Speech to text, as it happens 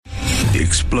The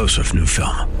explosive new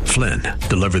film, Flynn,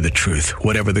 deliver the truth,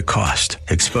 whatever the cost,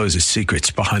 exposes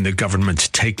secrets behind the government's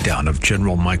takedown of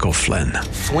General Michael Flynn.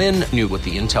 Flynn knew what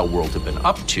the intel world had been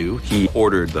up to. He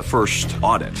ordered the first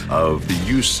audit of the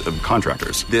use of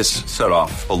contractors. This set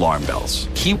off alarm bells.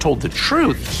 He told the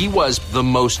truth. He was the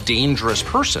most dangerous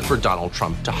person for Donald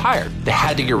Trump to hire. They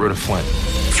had to get rid of Flynn.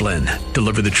 Flynn,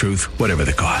 deliver the truth, whatever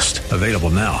the cost. Available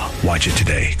now. Watch it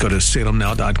today. Go to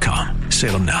salemnow.com.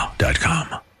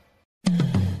 salemnow.com.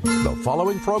 The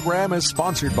following program is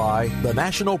sponsored by the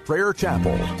National Prayer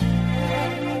Chapel.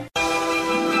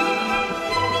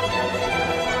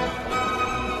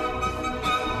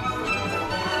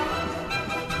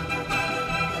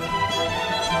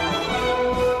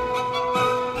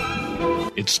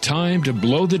 It's time to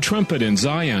blow the trumpet in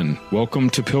Zion.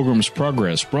 Welcome to Pilgrim's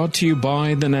Progress, brought to you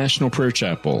by the National Prayer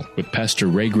Chapel with Pastor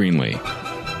Ray Greenlee.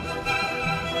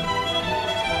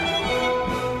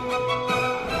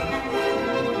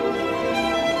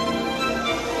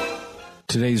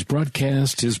 Today's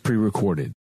broadcast is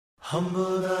pre-recorded.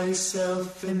 Humble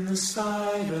thyself in the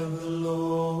sight of the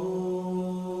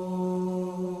Lord.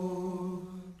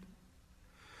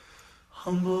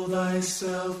 Humble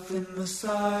thyself in the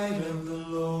sight of the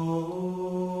Lord,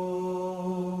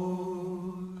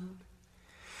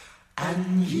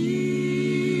 and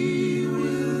he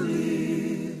will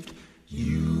lift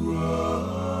you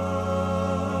up,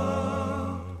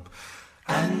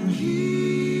 and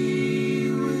he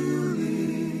will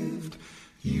lift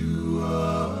you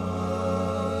up.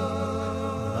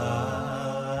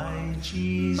 My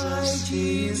Jesus,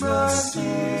 Jesus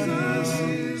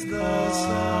is the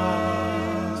Son.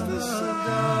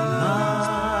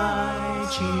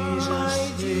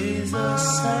 Jesus is the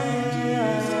Son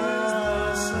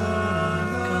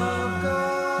of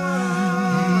God.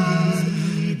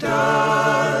 He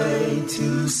died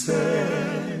to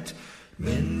set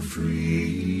men free.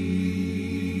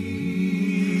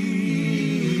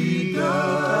 He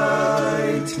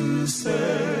died to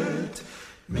set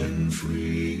men free.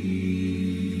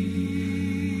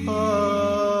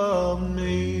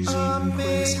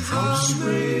 Amazing how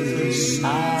sweet the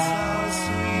sound.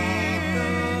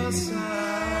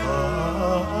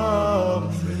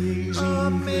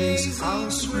 How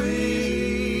sweet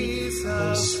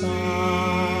the sound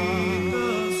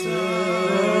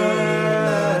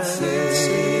that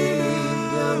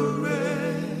saved a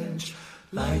wretch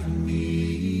like me.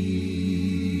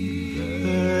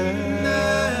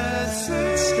 That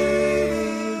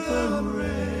saved a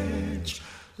wretch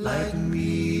like me.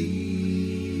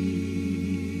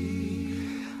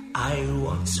 I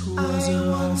once was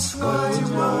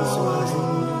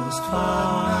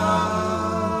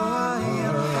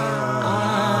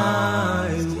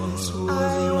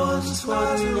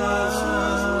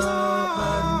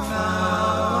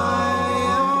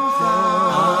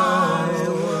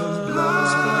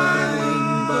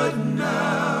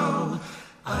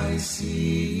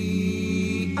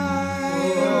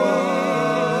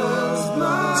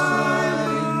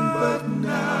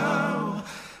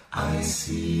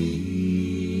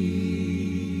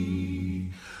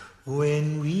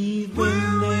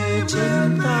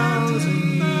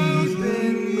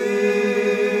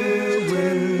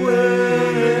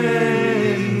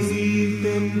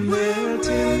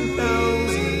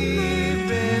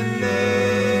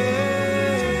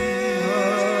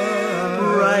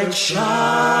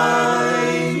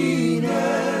shining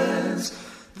as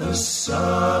the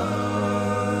sun,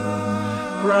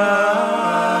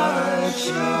 bright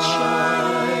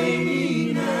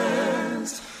shining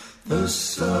as the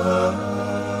sun.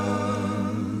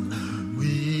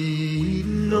 We've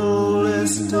no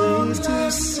less days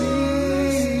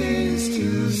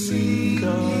to see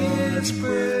God's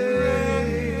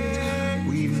praise.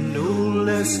 We've no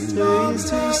less days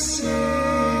to see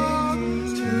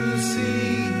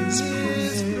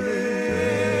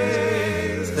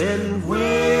than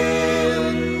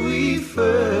when we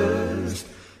first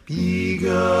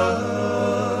begun.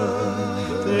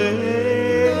 Then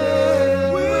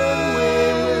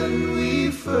when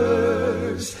we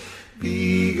first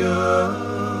begun.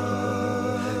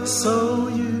 So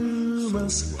you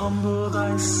must humble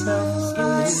thyself in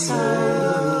the sight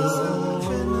of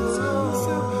the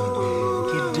Lord.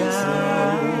 Get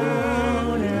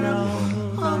down and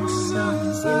humble thyself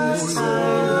in the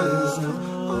sight of the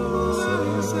Lord.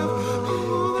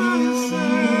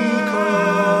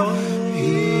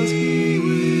 He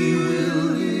will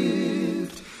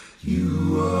lift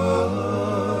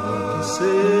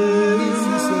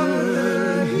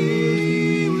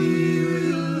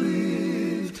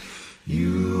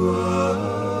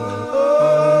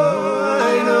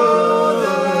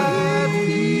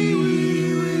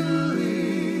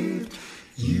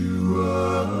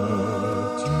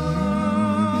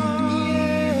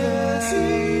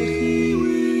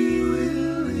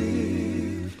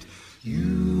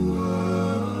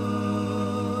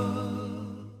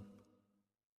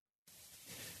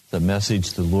the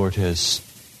message the Lord has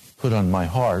put on my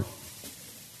heart,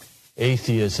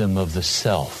 atheism of the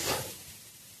self.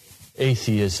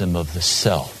 Atheism of the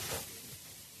self.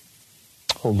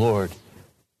 Oh Lord,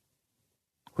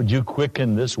 would you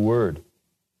quicken this word?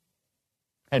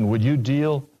 And would you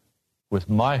deal with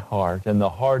my heart and the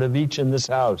heart of each in this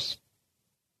house?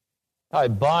 I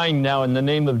bind now in the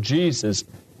name of Jesus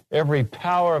every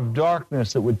power of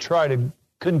darkness that would try to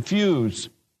confuse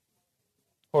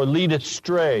or lead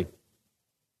astray.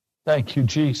 Thank you,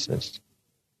 Jesus.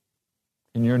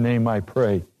 In your name I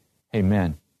pray.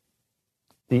 Amen.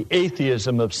 The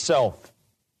atheism of self.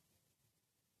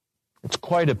 It's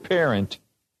quite apparent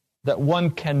that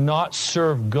one cannot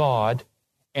serve God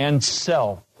and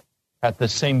self at the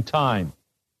same time.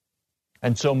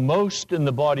 And so most in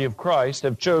the body of Christ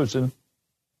have chosen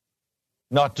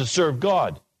not to serve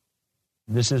God.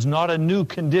 This is not a new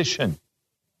condition,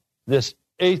 this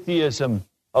atheism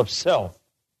of self.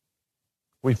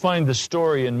 We find the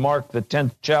story in Mark, the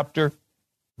 10th chapter,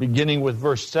 beginning with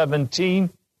verse 17.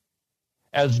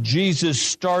 As Jesus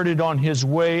started on his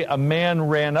way, a man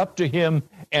ran up to him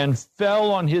and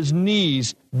fell on his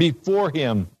knees before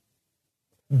him.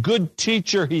 "Good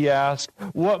teacher," he asked,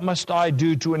 "what must I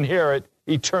do to inherit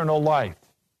eternal life?"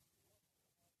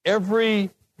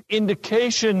 Every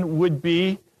indication would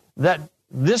be that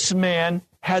this man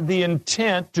had the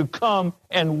intent to come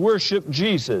and worship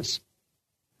Jesus.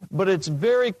 But it's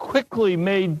very quickly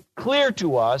made clear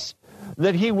to us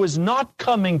that he was not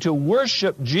coming to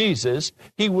worship Jesus,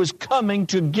 he was coming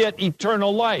to get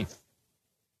eternal life.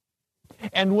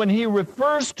 And when he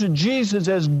refers to Jesus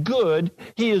as good,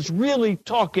 he is really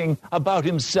talking about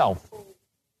himself.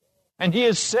 And he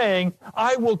is saying,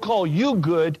 I will call you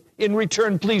good, in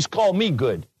return please call me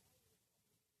good.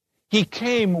 He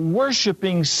came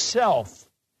worshiping self,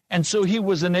 and so he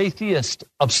was an atheist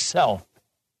of self.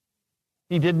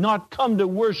 He did not come to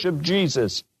worship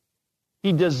Jesus.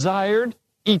 He desired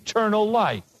eternal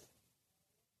life.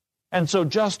 And so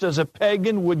just as a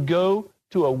pagan would go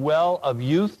to a well of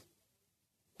youth,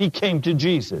 he came to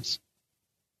Jesus,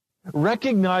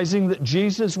 recognizing that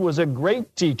Jesus was a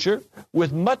great teacher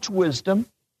with much wisdom,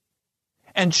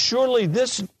 and surely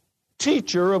this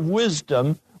teacher of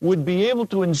wisdom would be able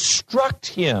to instruct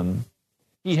him.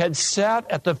 He had sat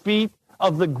at the feet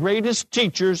of the greatest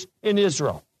teachers in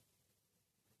Israel.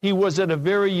 He was at a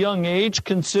very young age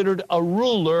considered a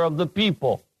ruler of the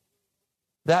people.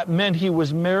 That meant he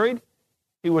was married.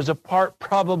 He was a part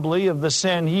probably of the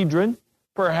Sanhedrin,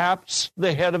 perhaps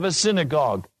the head of a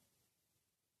synagogue.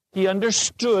 He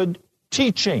understood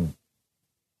teaching.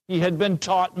 He had been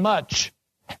taught much,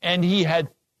 and he had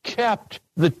kept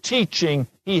the teaching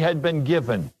he had been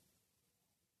given.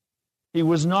 He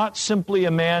was not simply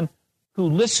a man who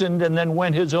listened and then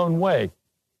went his own way.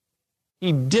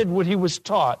 He did what he was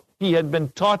taught. He had been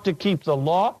taught to keep the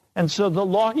law, and so the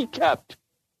law he kept.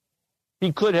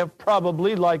 He could have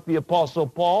probably, like the Apostle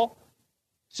Paul,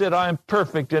 said, I am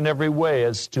perfect in every way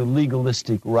as to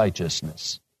legalistic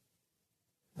righteousness.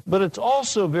 But it's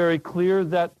also very clear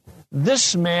that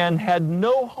this man had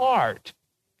no heart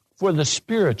for the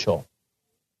spiritual.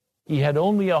 He had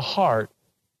only a heart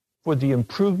for the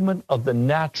improvement of the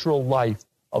natural life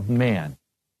of man.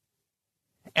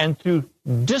 And through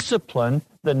discipline,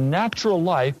 the natural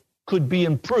life could be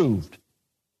improved.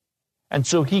 And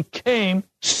so he came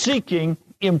seeking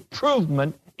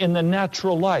improvement in the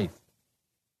natural life,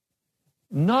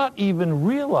 not even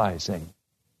realizing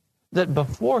that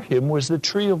before him was the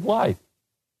tree of life.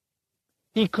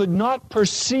 He could not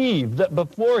perceive that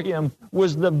before him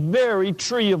was the very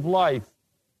tree of life,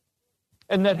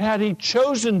 and that had he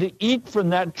chosen to eat from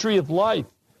that tree of life,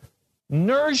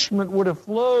 nourishment would have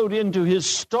flowed into his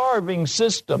starving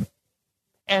system,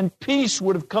 and peace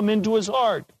would have come into his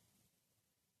heart.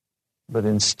 But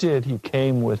instead, he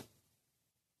came with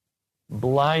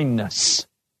blindness,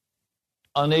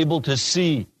 unable to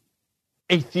see,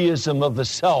 atheism of the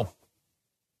self.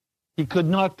 He could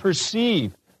not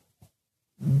perceive.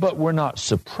 But we're not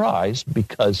surprised,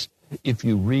 because if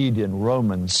you read in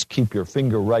Romans, keep your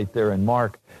finger right there in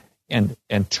Mark, and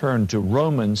turn to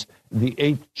Romans, the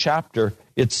 8th chapter,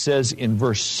 it says in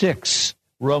verse 6,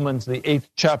 Romans, the 8th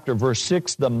chapter, verse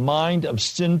 6, the mind of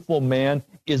sinful man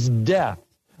is death,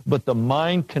 but the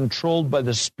mind controlled by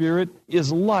the Spirit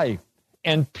is life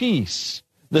and peace.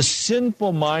 The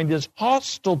sinful mind is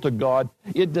hostile to God.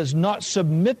 It does not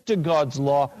submit to God's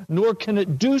law, nor can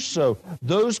it do so.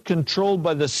 Those controlled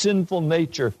by the sinful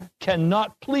nature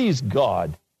cannot please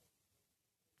God.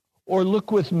 Or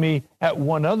look with me at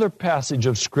one other passage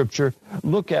of Scripture.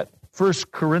 Look at 1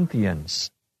 Corinthians,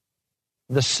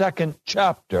 the 2nd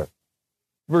chapter,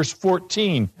 Verse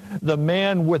 14, the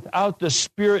man without the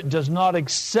Spirit does not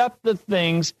accept the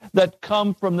things that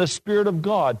come from the Spirit of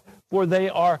God, for they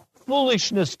are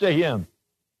foolishness to him.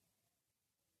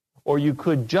 Or you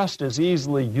could just as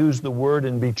easily use the word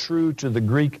and be true to the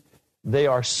Greek, they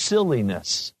are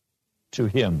silliness to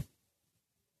him.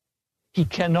 He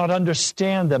cannot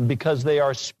understand them because they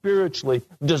are spiritually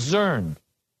discerned.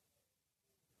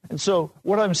 And so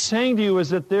what I'm saying to you is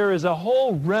that there is a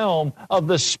whole realm of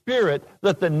the Spirit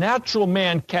that the natural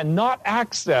man cannot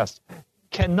access,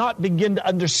 cannot begin to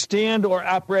understand or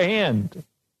apprehend.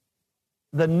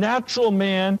 The natural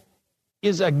man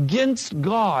is against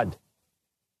God.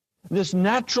 This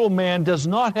natural man does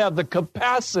not have the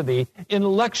capacity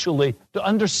intellectually to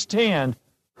understand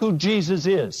who Jesus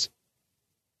is.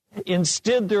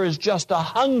 Instead, there is just a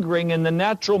hungering in the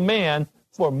natural man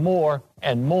for more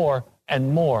and more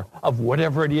and more of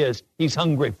whatever it is he's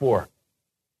hungry for.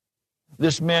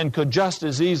 This man could just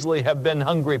as easily have been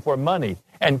hungry for money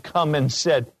and come and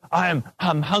said, I'm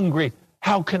hungry.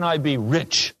 How can I be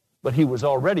rich? But he was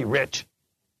already rich.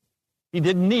 He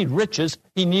didn't need riches.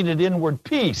 He needed inward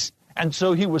peace. And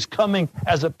so he was coming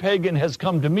as a pagan has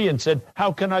come to me and said,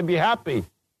 how can I be happy?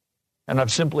 And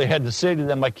I've simply had to say to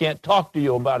them, I can't talk to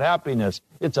you about happiness.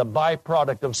 It's a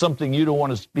byproduct of something you don't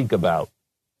want to speak about.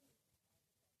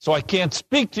 So I can't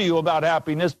speak to you about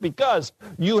happiness because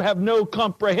you have no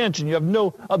comprehension. You have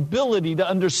no ability to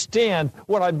understand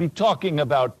what I'd be talking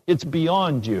about. It's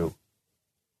beyond you.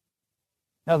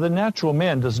 Now, the natural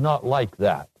man does not like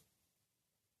that.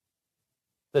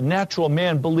 The natural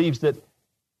man believes that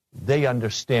they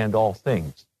understand all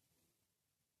things.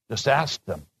 Just ask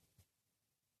them.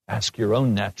 Ask your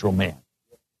own natural man.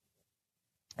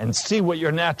 And see what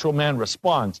your natural man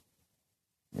responds.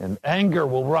 And anger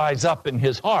will rise up in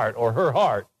his heart or her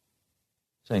heart,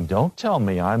 saying, don't tell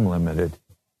me I'm limited.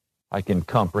 I can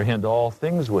comprehend all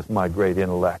things with my great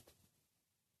intellect.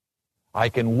 I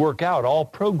can work out all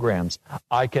programs.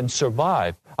 I can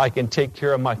survive. I can take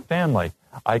care of my family.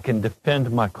 I can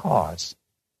defend my cause.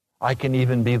 I can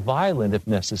even be violent if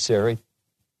necessary.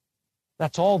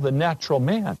 That's all the natural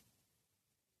man.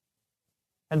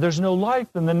 And there's no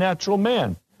life in the natural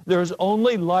man. There's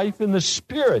only life in the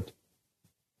Spirit.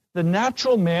 The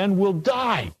natural man will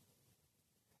die.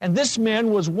 And this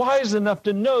man was wise enough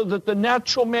to know that the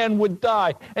natural man would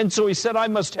die. And so he said, I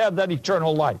must have that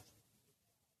eternal life.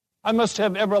 I must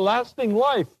have everlasting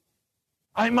life.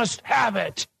 I must have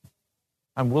it.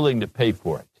 I'm willing to pay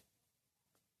for it.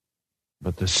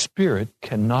 But the Spirit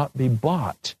cannot be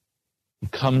bought. He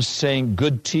comes saying,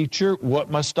 good teacher, what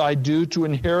must I do to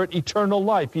inherit eternal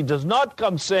life? He does not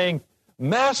come saying,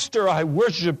 Master, I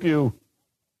worship you.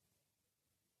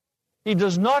 He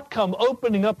does not come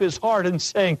opening up his heart and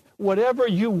saying, whatever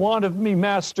you want of me,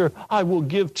 Master, I will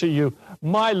give to you.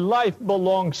 My life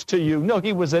belongs to you. No,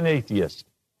 he was an atheist.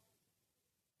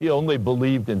 He only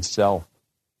believed in self.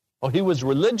 Oh, he was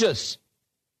religious.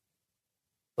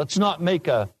 Let's not make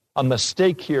a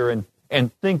mistake here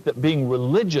and think that being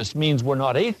religious means we're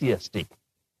not atheistic.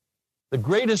 The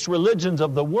greatest religions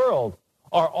of the world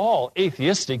are all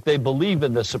atheistic. They believe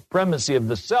in the supremacy of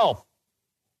the self.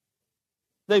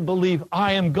 They believe,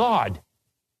 I am God.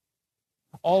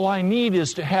 All I need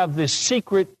is to have this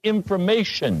secret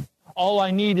information. All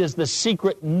I need is the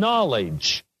secret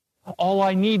knowledge. All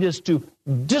I need is to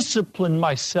discipline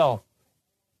myself,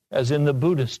 as in the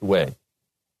Buddhist way.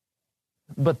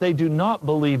 But they do not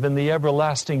believe in the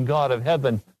everlasting God of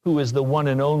heaven, who is the one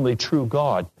and only true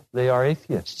God. They are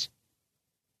atheists.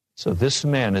 So this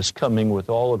man is coming with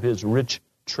all of his rich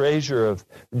treasure of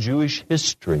Jewish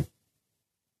history.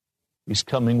 He's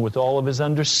coming with all of his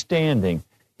understanding,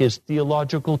 his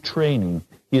theological training.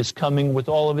 He is coming with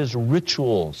all of his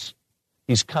rituals.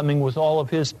 He's coming with all of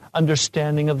his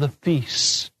understanding of the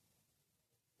feasts.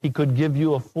 He could give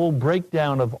you a full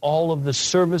breakdown of all of the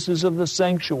services of the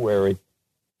sanctuary.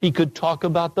 He could talk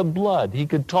about the blood. He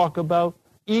could talk about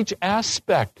each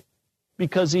aspect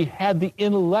because he had the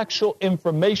intellectual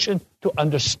information to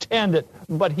understand it,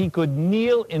 but he could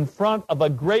kneel in front of a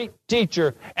great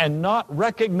teacher and not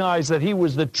recognize that he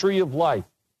was the tree of life.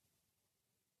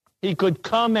 He could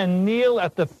come and kneel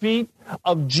at the feet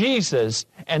of Jesus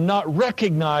and not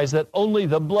recognize that only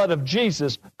the blood of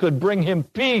Jesus could bring him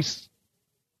peace.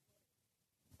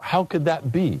 How could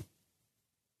that be?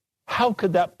 How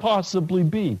could that possibly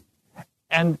be?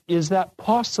 And is that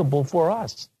possible for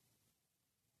us?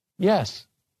 Yes.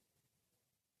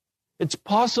 It's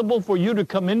possible for you to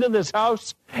come into this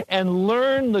house and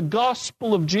learn the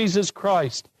gospel of Jesus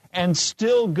Christ and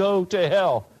still go to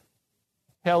hell.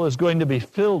 Hell is going to be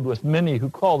filled with many who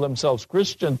call themselves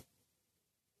Christian,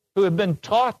 who have been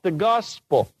taught the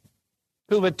gospel,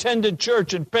 who've attended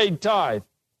church and paid tithe.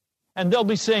 And they'll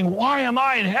be saying, why am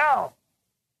I in hell?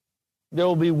 There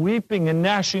will be weeping and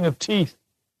gnashing of teeth.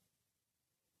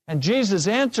 And Jesus'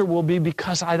 answer will be,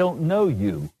 because I don't know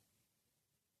you.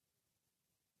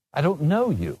 I don't know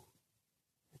you.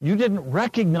 You didn't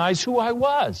recognize who I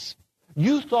was.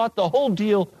 You thought the whole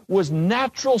deal was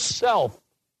natural self.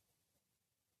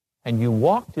 And you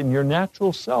walked in your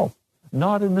natural self,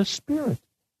 not in the Spirit.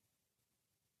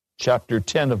 Chapter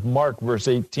 10 of Mark, verse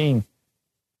 18,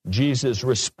 Jesus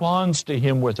responds to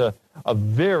him with a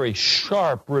very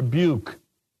sharp rebuke.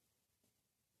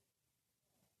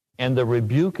 And the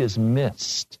rebuke is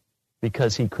missed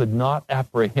because he could not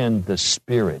apprehend the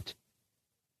Spirit.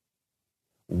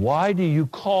 Why do you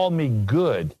call me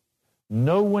good?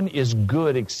 No one is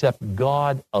good except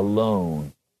God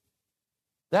alone.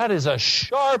 That is a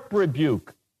sharp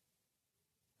rebuke.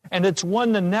 And it's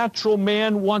one the natural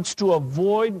man wants to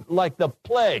avoid like the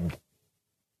plague.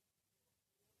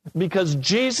 Because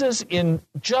Jesus, in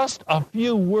just a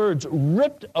few words,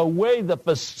 ripped away the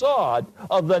facade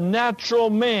of the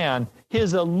natural man,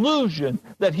 his illusion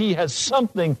that he has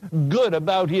something good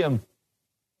about him.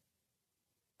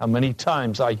 How many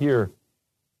times I hear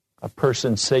a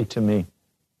person say to me,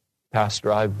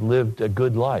 Pastor, I've lived a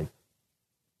good life.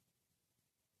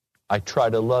 I try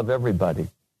to love everybody.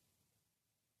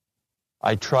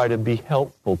 I try to be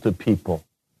helpful to people.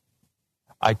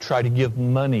 I try to give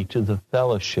money to the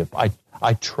fellowship.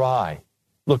 I try.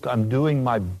 Look, I'm doing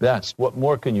my best. What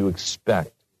more can you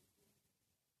expect?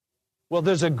 Well,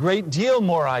 there's a great deal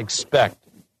more I expect.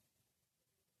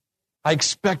 I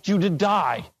expect you to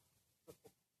die.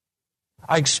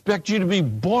 I expect you to be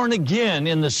born again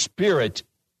in the Spirit.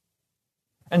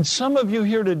 And some of you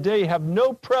here today have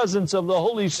no presence of the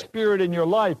Holy Spirit in your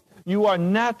life. You are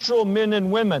natural men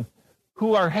and women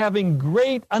who are having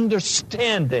great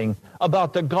understanding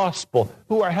about the gospel,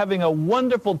 who are having a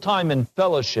wonderful time in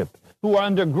fellowship, who are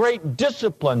under great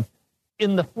discipline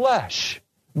in the flesh,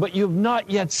 but you've not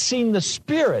yet seen the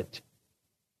Spirit.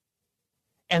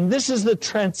 And this is the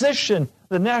transition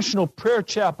the National Prayer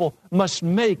Chapel must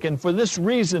make. And for this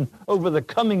reason, over the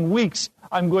coming weeks,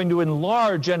 I'm going to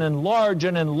enlarge and enlarge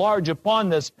and enlarge upon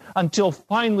this until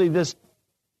finally this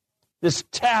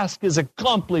task is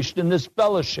accomplished in this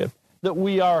fellowship, that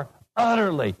we are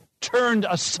utterly turned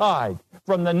aside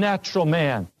from the natural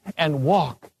man and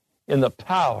walk in the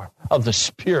power of the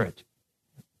Spirit.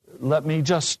 Let me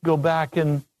just go back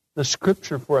in the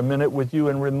Scripture for a minute with you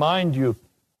and remind you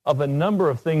of a number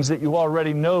of things that you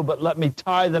already know, but let me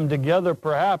tie them together.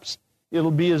 Perhaps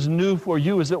it'll be as new for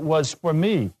you as it was for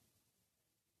me.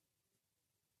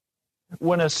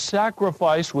 When a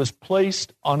sacrifice was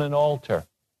placed on an altar,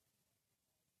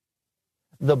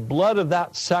 the blood of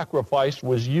that sacrifice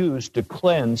was used to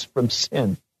cleanse from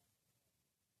sin.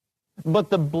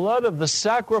 But the blood of the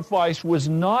sacrifice was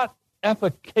not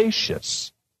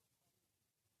efficacious.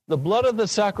 The blood of the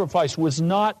sacrifice was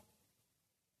not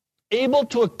able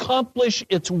to accomplish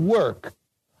its work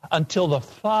until the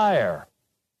fire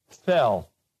fell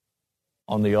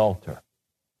on the altar.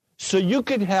 So you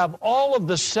could have all of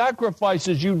the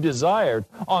sacrifices you desired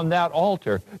on that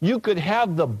altar. You could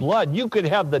have the blood. You could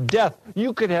have the death.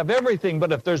 You could have everything.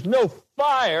 But if there's no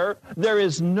fire, there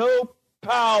is no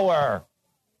power.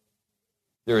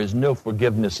 There is no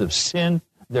forgiveness of sin.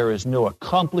 There is no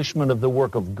accomplishment of the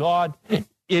work of God.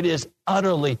 It is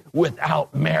utterly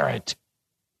without merit.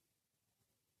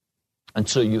 And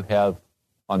so you have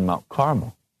on Mount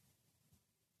Carmel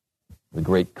the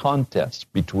great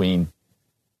contest between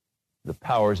the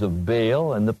powers of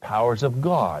Baal and the powers of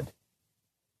God.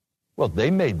 Well,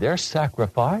 they made their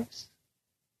sacrifice.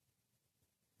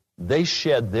 They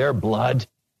shed their blood.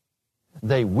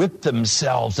 They whipped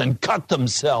themselves and cut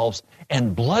themselves,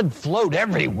 and blood flowed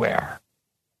everywhere.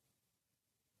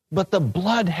 But the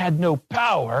blood had no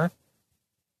power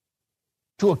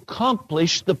to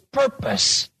accomplish the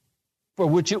purpose for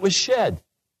which it was shed.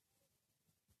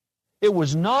 It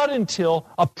was not until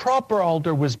a proper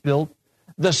altar was built,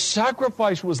 the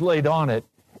sacrifice was laid on it,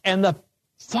 and the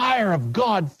fire of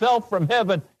God fell from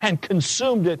heaven and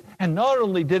consumed it. And not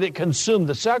only did it consume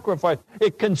the sacrifice,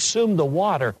 it consumed the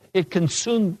water. It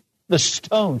consumed the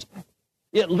stones.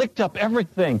 It licked up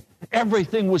everything.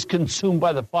 Everything was consumed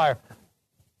by the fire.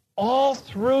 All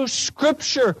through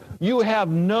Scripture, you have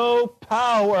no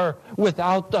power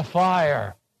without the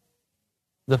fire.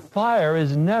 The fire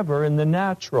is never in the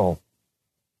natural.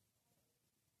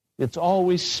 It's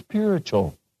always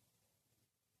spiritual.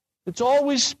 It's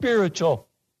always spiritual.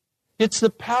 It's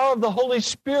the power of the Holy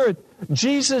Spirit.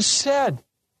 Jesus said,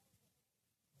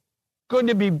 going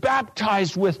to be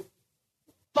baptized with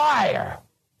fire.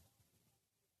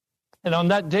 And on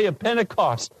that day of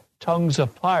Pentecost, tongues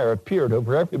of fire appeared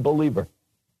over every believer.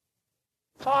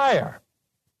 Fire.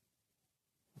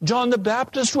 John the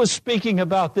Baptist was speaking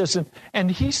about this,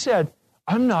 and he said,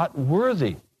 I'm not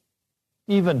worthy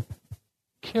even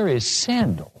carry his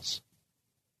sandals.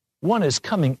 One is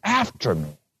coming after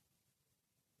me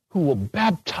who will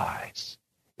baptize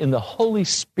in the Holy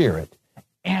Spirit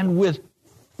and with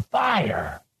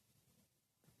fire.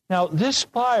 Now, this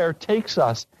fire takes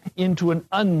us into an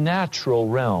unnatural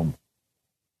realm.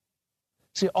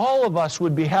 See, all of us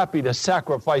would be happy to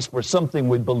sacrifice for something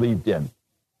we believed in.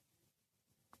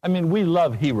 I mean, we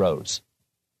love heroes.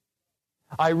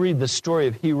 I read the story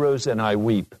of heroes and I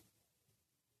weep.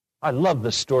 I love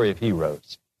the story of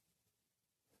heroes.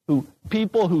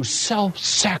 People who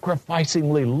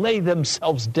self-sacrificingly lay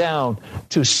themselves down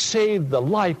to save the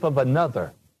life of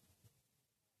another.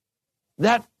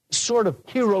 That sort of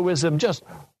heroism just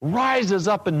rises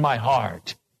up in my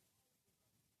heart.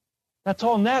 That's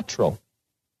all natural.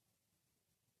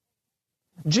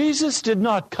 Jesus did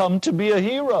not come to be a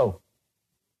hero.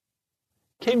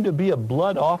 He came to be a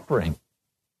blood offering,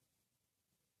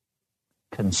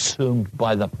 consumed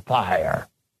by the fire.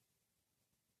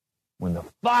 When the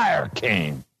fire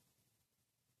came,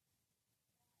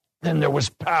 then there was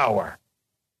power.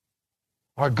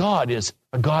 Our God is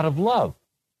a God of love,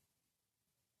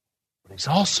 but he's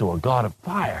also a God of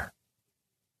fire,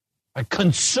 a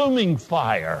consuming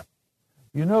fire.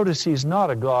 You notice he's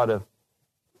not a God of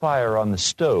fire on the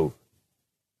stove.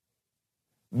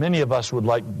 Many of us would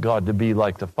like God to be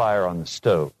like the fire on the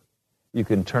stove. You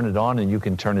can turn it on and you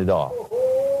can turn it off.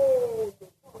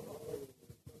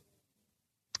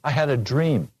 I had a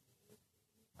dream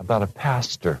about a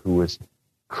pastor who was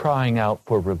crying out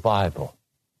for revival.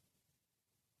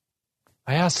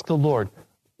 I asked the Lord,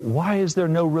 why is there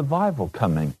no revival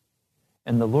coming?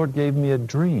 And the Lord gave me a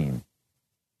dream.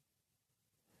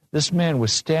 This man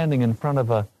was standing in front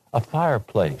of a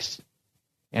fireplace,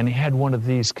 and he had one of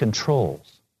these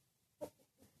controls.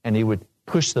 And he would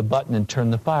push the button and turn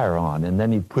the fire on, and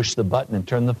then he'd push the button and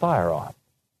turn the fire off.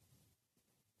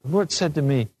 The Lord said to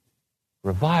me,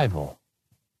 revival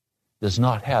does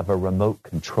not have a remote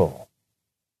control.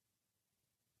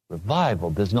 Revival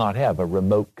does not have a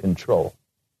remote control.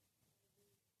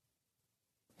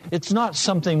 It's not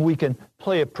something we can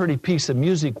play a pretty piece of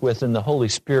music with and the Holy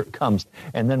Spirit comes,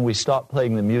 and then we stop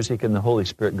playing the music and the Holy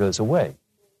Spirit goes away.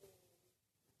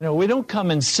 You know, we don't come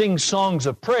and sing songs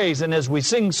of praise, and as we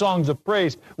sing songs of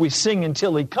praise, we sing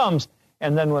until he comes,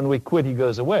 and then when we quit, he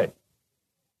goes away.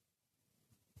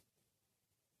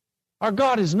 Our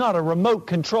God is not a remote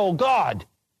control God.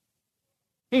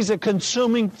 He's a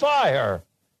consuming fire.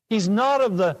 He's not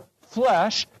of the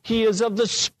flesh. He is of the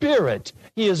Spirit.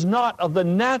 He is not of the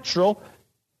natural.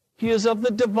 He is of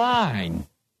the divine.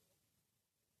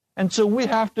 And so we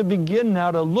have to begin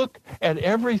now to look at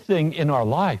everything in our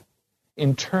life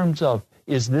in terms of,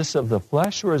 is this of the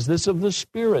flesh or is this of the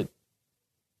Spirit?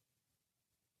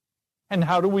 And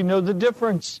how do we know the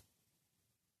difference?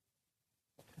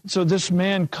 So this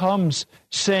man comes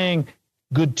saying,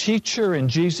 good teacher, and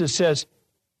Jesus says,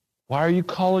 why are you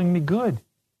calling me good?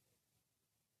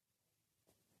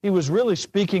 He was really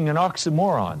speaking an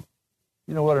oxymoron.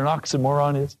 You know what an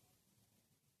oxymoron is?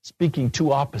 Speaking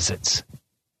two opposites.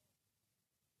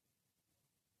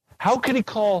 How could he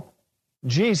call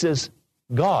Jesus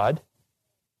God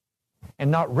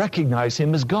and not recognize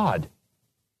him as God?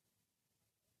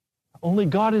 Only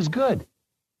God is good.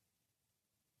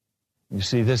 You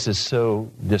see, this is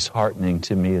so disheartening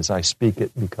to me as I speak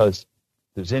it, because if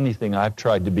there's anything I've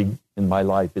tried to be in my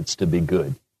life, it's to be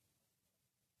good.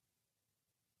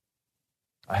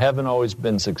 I haven't always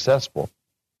been successful,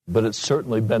 but it's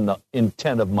certainly been the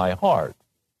intent of my heart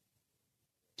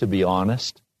to be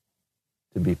honest,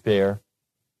 to be fair,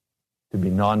 to be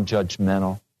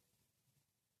non-judgmental,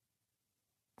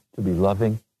 to be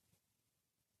loving.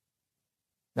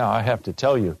 Now, I have to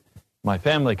tell you, my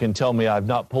family can tell me I've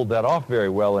not pulled that off very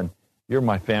well, and you're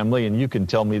my family, and you can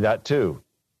tell me that too.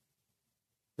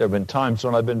 There have been times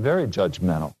when I've been very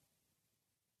judgmental.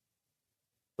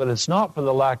 But it's not for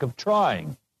the lack of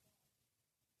trying.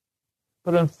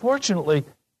 But unfortunately,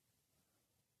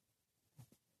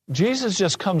 Jesus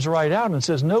just comes right out and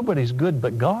says, nobody's good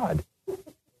but God.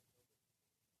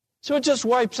 So it just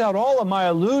wipes out all of my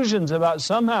illusions about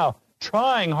somehow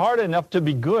trying hard enough to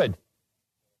be good.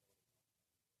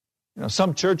 You know,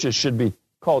 some churches should be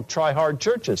called try-hard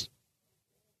churches.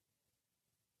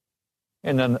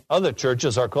 And then other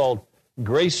churches are called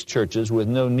grace churches with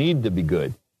no need to be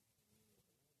good.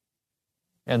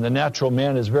 And the natural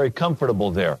man is very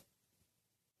comfortable there.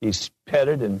 He's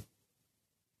petted and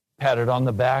patted on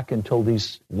the back and told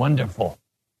he's wonderful.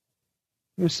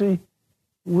 You see,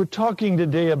 we're talking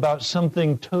today about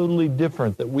something totally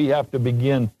different that we have to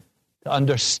begin to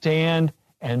understand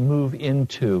and move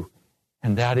into,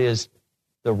 and that is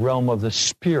the realm of the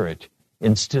Spirit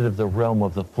instead of the realm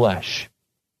of the flesh.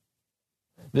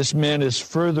 This man is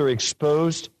further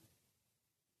exposed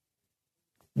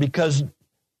because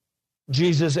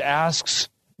Jesus asks,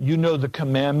 you know the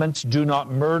commandments, do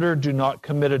not murder, do not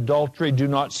commit adultery, do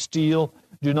not steal,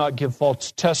 do not give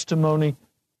false testimony,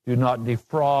 do not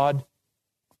defraud,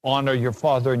 honor your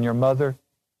father and your mother.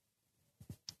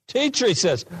 Teacher, he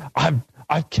says,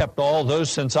 I've kept all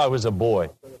those since I was a boy.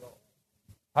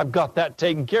 I've got that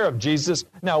taken care of, Jesus.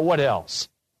 Now what else?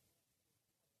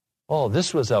 Oh,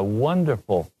 this was a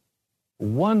wonderful,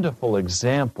 wonderful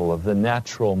example of the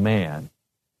natural man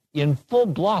in full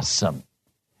blossom.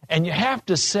 And you have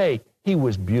to say, he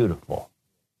was beautiful.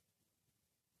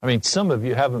 I mean, some of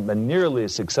you haven't been nearly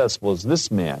as successful as this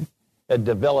man at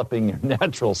developing your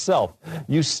natural self.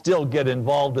 You still get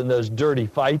involved in those dirty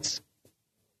fights,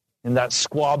 in that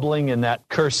squabbling and that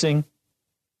cursing.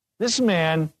 This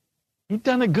man, he'd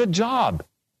done a good job.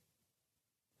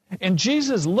 And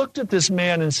Jesus looked at this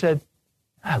man and said,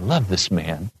 I love this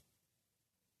man.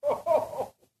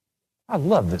 I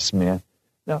love this man.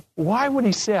 Now, why would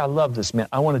he say, I love this man?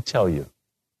 I want to tell you.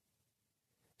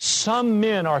 Some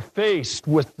men are faced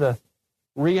with the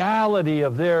reality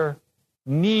of their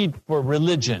need for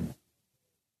religion.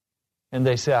 And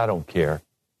they say, I don't care.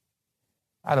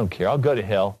 I don't care. I'll go to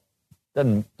hell.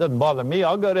 Doesn't bother me.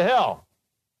 I'll go to hell.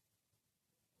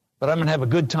 But I'm going to have a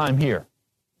good time here.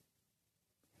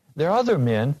 There are other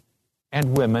men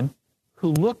and women who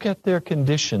look at their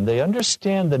condition. They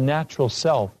understand the natural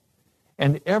self,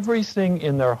 and everything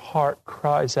in their heart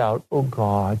cries out, oh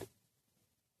God,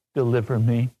 deliver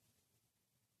me.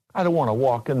 I don't want to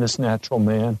walk in this natural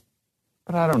man,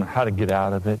 but I don't know how to get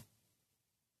out of it.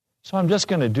 So I'm just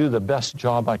going to do the best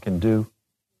job I can do.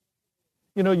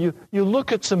 You know, you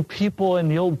look at some people in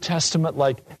the Old Testament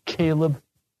like Caleb.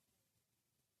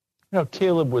 You know,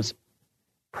 Caleb was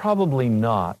probably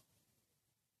not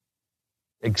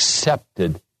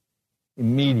accepted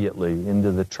immediately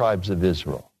into the tribes of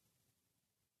Israel.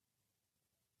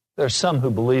 There are some who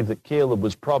believe that Caleb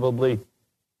was probably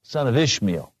son of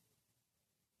Ishmael.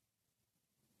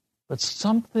 But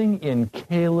something in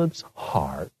Caleb's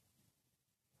heart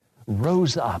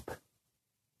rose up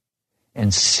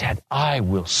and said, I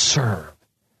will serve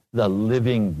the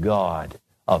living God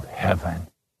of heaven.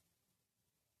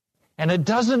 And it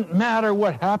doesn't matter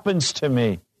what happens to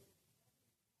me.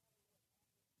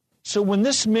 So when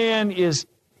this man is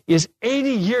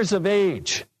 80 years of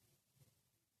age,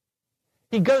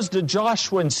 he goes to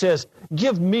Joshua and says,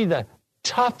 give me the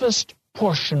toughest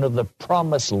portion of the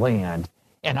promised land,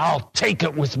 and I'll take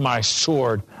it with my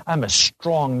sword. I'm as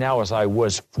strong now as I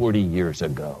was 40 years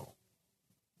ago.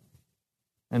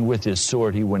 And with his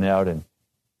sword, he went out and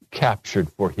captured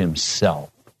for himself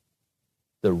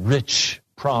the rich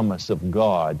promise of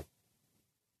God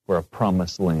for a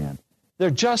promised land. They're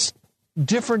just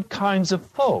different kinds of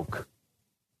folk.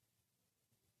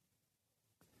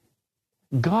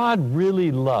 God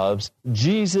really loves,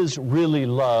 Jesus really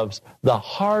loves the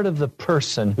heart of the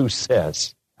person who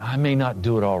says, I may not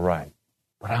do it all right,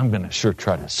 but I'm going to sure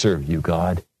try to serve you,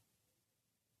 God.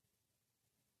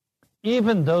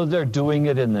 Even though they're doing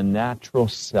it in the natural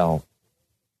self.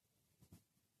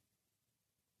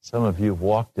 Some of you have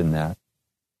walked in that.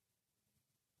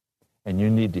 And you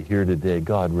need to hear today,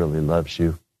 God really loves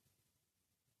you.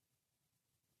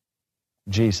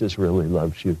 Jesus really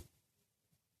loves you.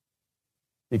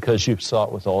 Because you've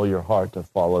sought with all your heart to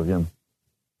follow him.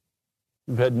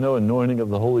 You've had no anointing of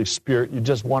the Holy Spirit. You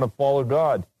just want to follow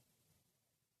God.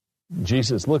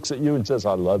 Jesus looks at you and says,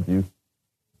 I love you.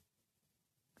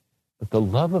 But the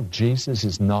love of Jesus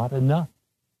is not enough.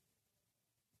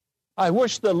 I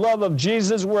wish the love of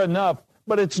Jesus were enough,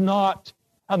 but it's not.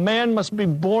 A man must be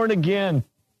born again.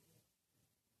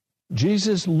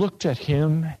 Jesus looked at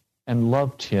him and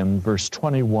loved him. Verse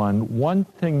 21, one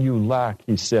thing you lack,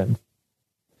 he said.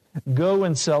 Go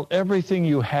and sell everything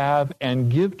you have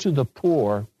and give to the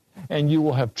poor, and you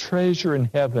will have treasure in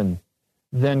heaven.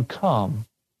 Then come,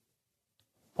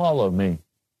 follow me.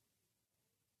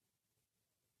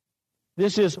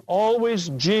 This is always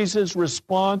Jesus'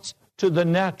 response to the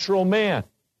natural man.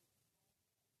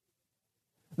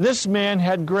 This man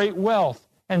had great wealth,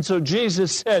 and so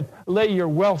Jesus said, lay your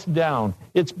wealth down.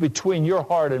 It's between your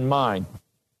heart and mine.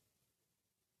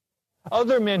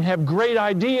 Other men have great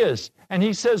ideas, and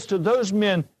he says to those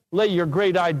men, lay your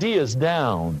great ideas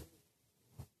down.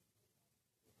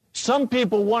 Some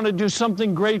people want to do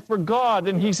something great for God,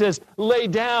 and he says, lay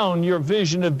down your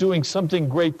vision of doing something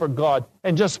great for God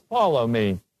and just follow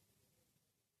me.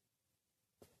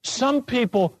 Some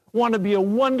people want to be a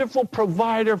wonderful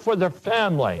provider for their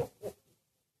family.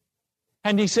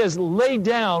 And he says, lay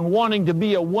down wanting to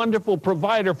be a wonderful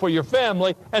provider for your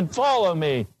family and follow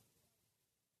me.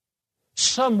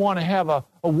 Some want to have a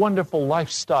wonderful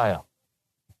lifestyle.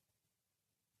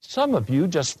 Some of you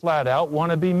just flat out want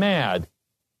to be mad.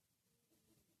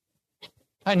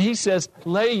 And he says,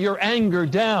 lay your anger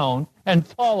down and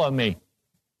follow me.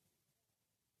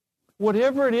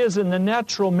 Whatever it is in the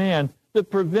natural man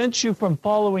that prevents you from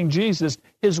following Jesus,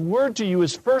 his word to you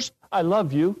is first, I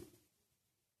love you.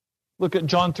 Look at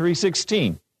John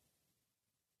 3:16.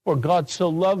 For God so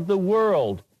loved the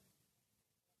world,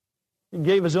 he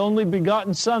gave his only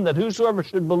begotten Son, that whosoever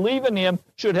should believe in him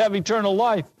should have eternal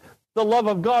life. The love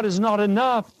of God is not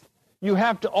enough. You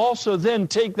have to also then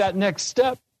take that next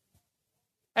step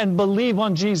and believe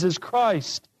on Jesus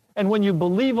Christ. And when you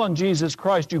believe on Jesus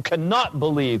Christ, you cannot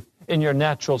believe in your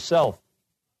natural self.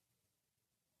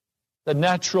 The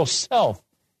natural self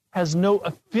has no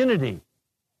affinity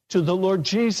to the Lord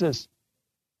Jesus.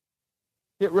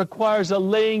 It requires a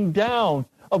laying down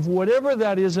of whatever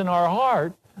that is in our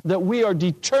heart that we are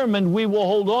determined we will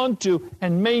hold on to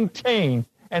and maintain,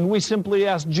 and we simply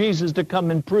ask Jesus to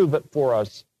come and prove it for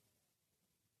us.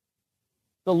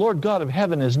 The Lord God of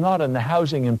heaven is not in the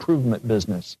housing improvement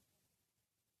business.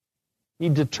 He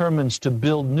determines to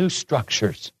build new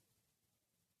structures.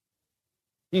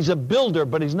 He's a builder,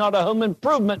 but he's not a home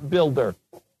improvement builder.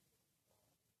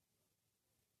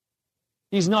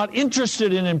 He's not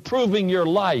interested in improving your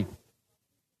life.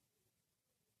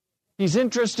 He's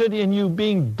interested in you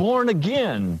being born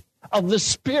again of the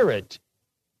Spirit,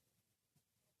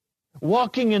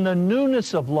 walking in the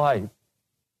newness of life,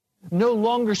 no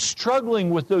longer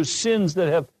struggling with those sins that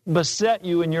have beset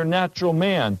you in your natural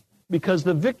man, because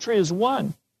the victory is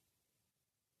won.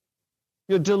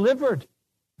 You're delivered.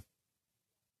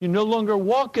 You no longer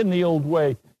walk in the old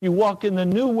way. You walk in the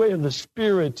new way of the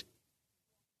Spirit.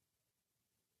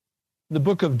 The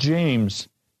book of James,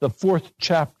 the 4th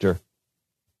chapter.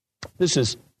 This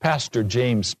is Pastor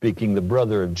James speaking, the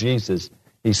brother of Jesus.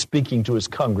 He's speaking to his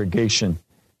congregation.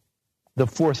 The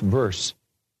 4th verse.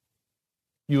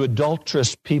 You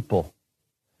adulterous people,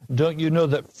 don't you know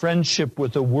that friendship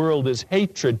with the world is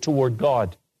hatred toward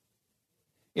God?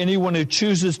 Anyone who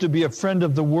chooses to be a friend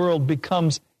of the world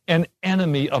becomes an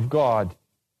enemy of God.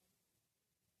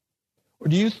 Or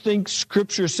do you think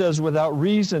Scripture says without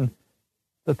reason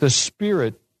that the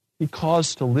Spirit He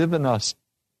caused to live in us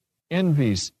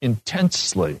envies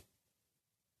intensely?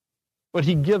 But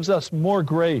He gives us more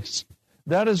grace.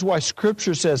 That is why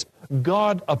Scripture says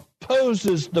God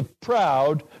opposes the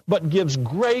proud, but gives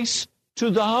grace to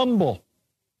the humble.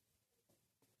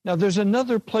 Now, there's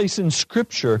another place in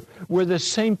Scripture where the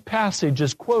same passage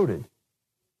is quoted.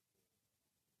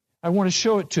 I want to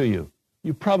show it to you.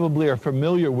 You probably are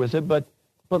familiar with it, but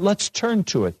let's turn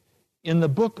to it. In the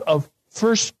book of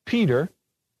 1 Peter,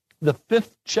 the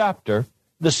 5th chapter,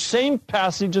 the same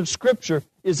passage of Scripture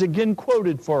is again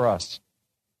quoted for us.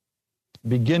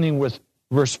 Beginning with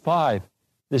verse 5.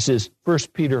 This is 1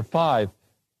 Peter 5,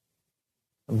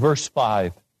 verse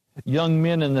 5. Young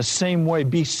men, in the same way,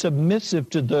 be submissive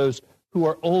to those who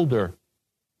are older.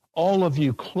 All of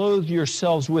you, clothe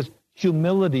yourselves with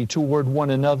humility toward one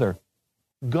another.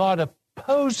 God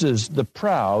opposes the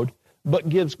proud, but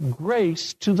gives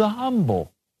grace to the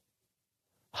humble.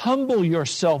 Humble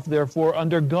yourself, therefore,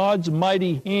 under God's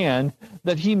mighty hand,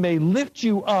 that He may lift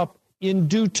you up in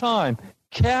due time.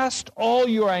 Cast all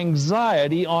your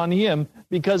anxiety on Him,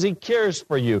 because He cares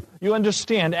for you. You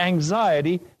understand,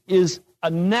 anxiety is a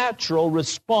natural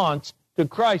response to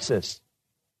crisis.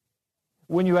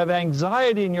 When you have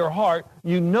anxiety in your heart,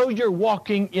 you know you're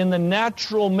walking in the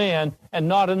natural man and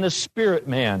not in the spirit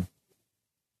man.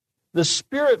 The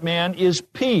spirit man is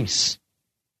peace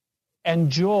and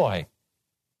joy,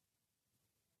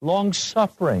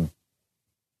 long-suffering.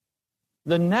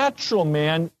 The natural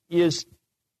man is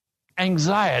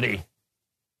anxiety,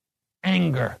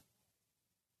 anger,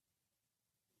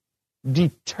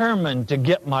 determined to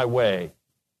get my way.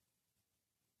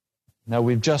 Now,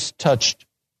 we've just touched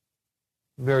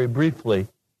very briefly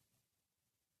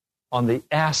on the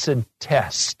acid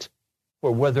test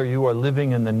for whether you are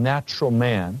living in the natural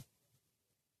man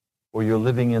or you're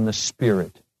living in the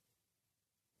Spirit.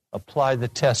 Apply the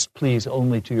test, please,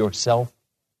 only to yourself.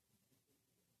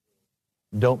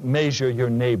 Don't measure your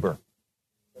neighbor,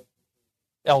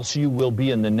 else you will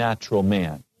be in the natural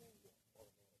man.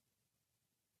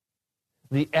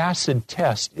 The acid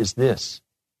test is this.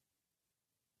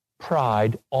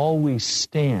 Pride always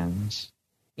stands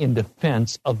in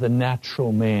defense of the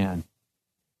natural man.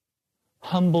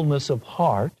 Humbleness of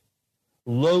heart,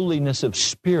 lowliness of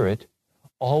spirit,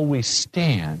 always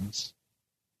stands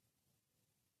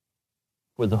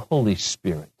for the Holy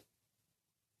Spirit.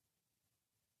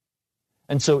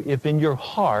 And so if in your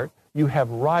heart you have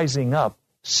rising up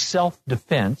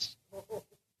self-defense,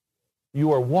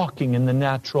 you are walking in the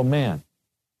natural man.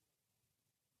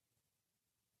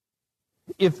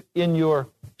 If in your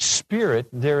spirit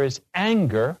there is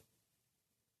anger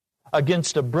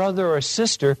against a brother or a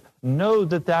sister, know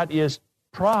that that is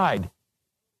pride.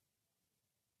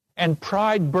 And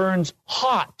pride burns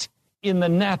hot in the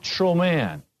natural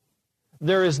man.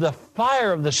 There is the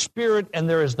fire of the Spirit and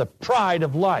there is the pride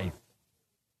of life.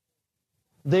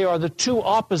 They are the two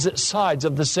opposite sides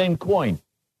of the same coin.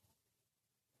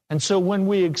 And so when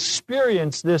we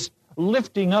experience this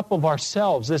lifting up of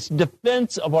ourselves, this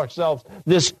defense of ourselves,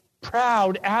 this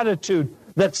proud attitude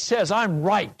that says, I'm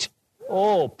right.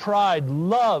 Oh, pride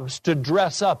loves to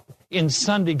dress up in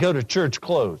Sunday go-to-church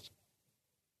clothes.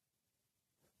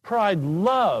 Pride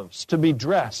loves to be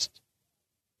dressed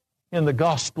in the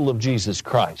gospel of Jesus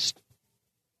Christ.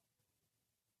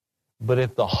 But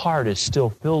if the heart is still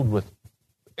filled with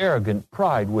arrogant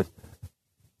pride, with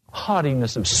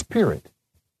haughtiness of spirit,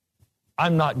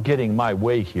 I'm not getting my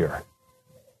way here.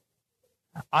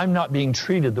 I'm not being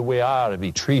treated the way I ought to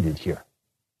be treated here.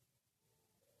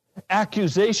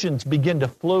 Accusations begin to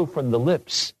flow from the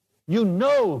lips. You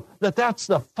know that that's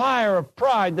the fire of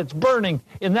pride that's burning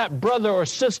in that brother or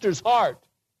sister's heart.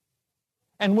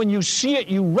 And when you see it,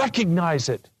 you recognize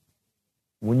it.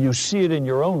 When you see it in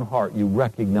your own heart, you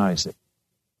recognize it.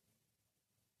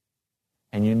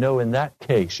 And you know in that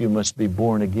case, you must be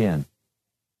born again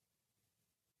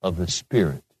of the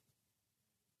Spirit.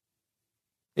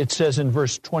 It says in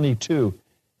verse 22,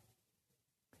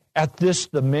 at this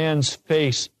the man's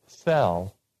face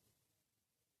fell.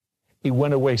 He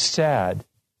went away sad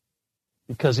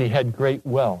because he had great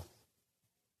wealth.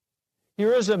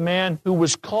 Here is a man who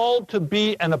was called to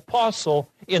be an apostle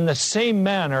in the same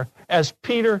manner as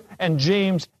Peter and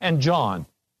James and John.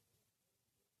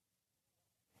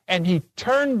 And he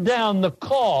turned down the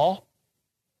call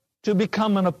to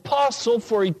become an apostle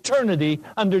for eternity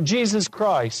under Jesus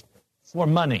Christ for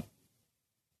money.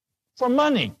 For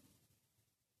money.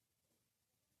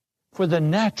 For the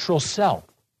natural self.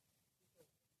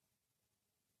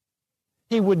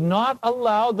 He would not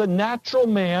allow the natural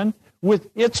man with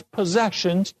its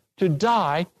possessions to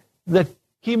die that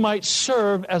he might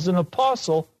serve as an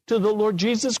apostle to the Lord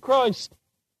Jesus Christ.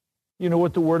 You know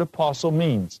what the word apostle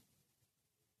means?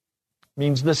 It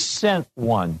means the sent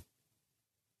one.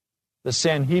 The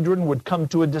Sanhedrin would come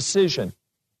to a decision.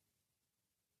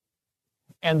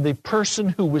 And the person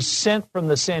who was sent from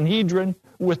the Sanhedrin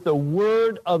with the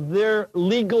word of their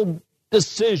legal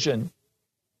decision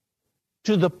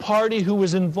to the party who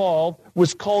was involved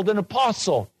was called an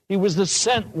apostle. He was the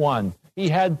sent one. He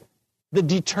had the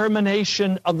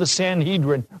determination of the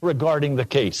Sanhedrin regarding the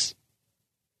case.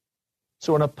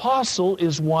 So an apostle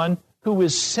is one who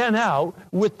is sent out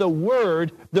with the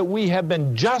word that we have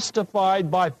been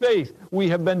justified by faith. We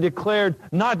have been declared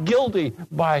not guilty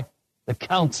by the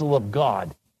counsel of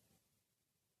God.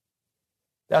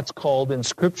 That's called in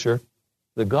Scripture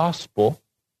the gospel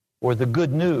or the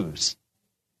good news.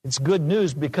 It's good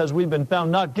news because we've been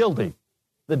found not guilty.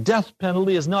 The death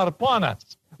penalty is not upon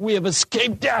us. We have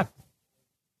escaped death.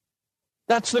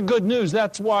 That's the good news.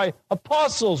 That's why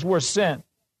apostles were sent.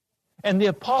 And the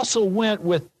apostle went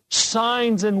with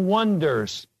signs and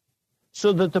wonders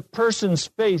so that the person's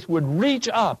faith would reach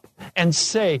up and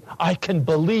say, I can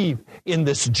believe in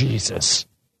this Jesus.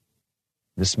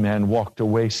 This man walked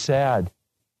away sad.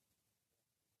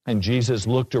 And Jesus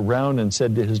looked around and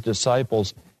said to his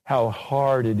disciples, how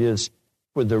hard it is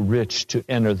for the rich to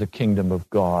enter the kingdom of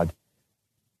God.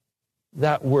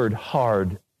 That word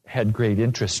hard had great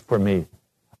interest for me.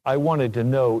 I wanted to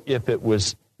know if it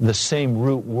was the same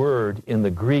root word in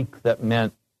the Greek that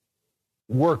meant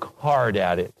work hard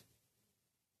at it.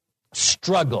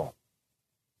 Struggle.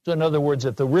 So in other words,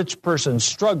 if the rich person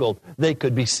struggled, they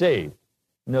could be saved.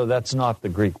 No, that's not the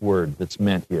Greek word that's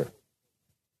meant here.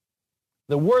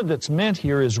 The word that's meant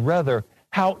here is rather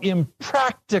how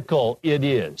impractical it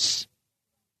is.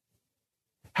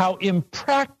 How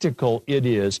impractical it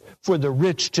is for the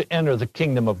rich to enter the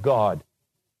kingdom of God.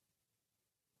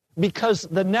 Because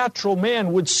the natural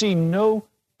man would see no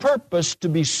purpose to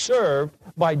be served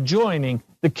by joining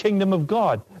the kingdom of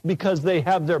God, because they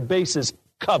have their bases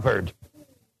covered.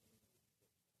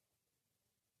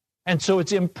 And so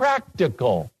it's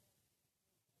impractical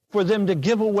for them to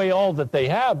give away all that they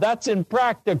have. That's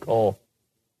impractical.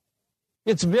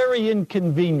 It's very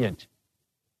inconvenient.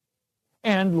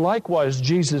 And likewise,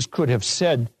 Jesus could have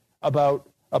said about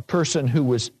a person who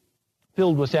was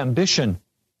filled with ambition,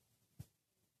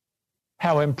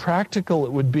 how impractical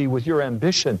it would be with your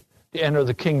ambition to enter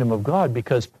the kingdom of God,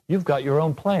 because you've got your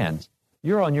own plans.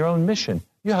 You're on your own mission.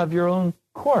 You have your own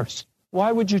course.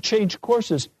 Why would you change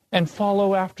courses and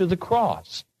follow after the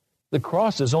cross? The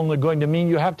cross is only going to mean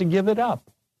you have to give it up.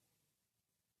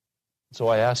 So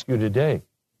I ask you today,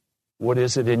 what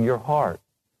is it in your heart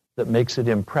that makes it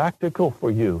impractical for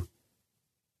you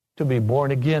to be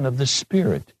born again of the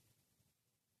Spirit?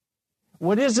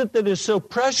 What is it that is so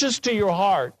precious to your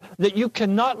heart that you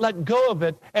cannot let go of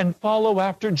it and follow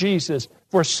after Jesus?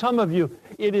 For some of you,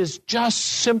 it is just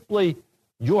simply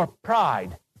your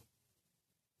pride.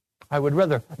 I would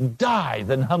rather die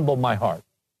than humble my heart.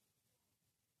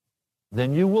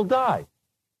 Then you will die.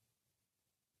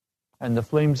 And the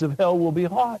flames of hell will be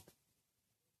hot.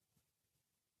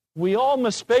 We all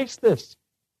must face this.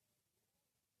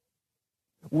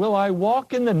 Will I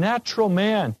walk in the natural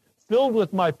man, filled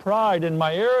with my pride and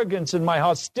my arrogance and my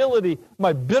hostility,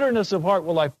 my bitterness of heart?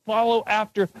 Will I follow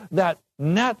after that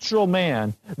natural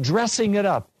man, dressing it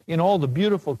up in all the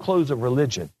beautiful clothes of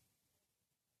religion?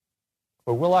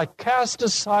 Or will I cast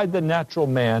aside the natural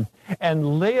man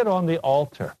and lay it on the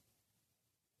altar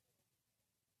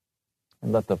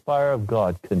and let the fire of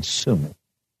God consume it?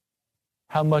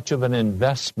 How much of an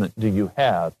investment do you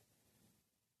have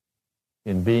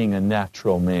in being a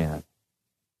natural man?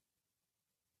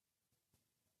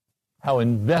 How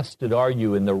invested are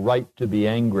you in the right to be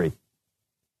angry,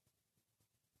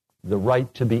 the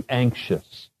right to be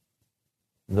anxious,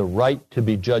 the right to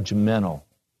be judgmental,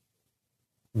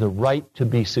 the right to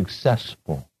be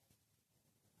successful,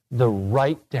 the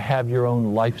right to have your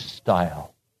own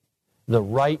lifestyle, the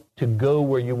right to go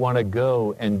where you want to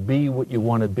go and be what you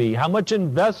want to be? How much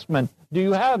investment do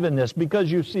you have in this?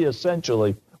 Because you see,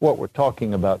 essentially, what we're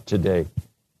talking about today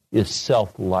is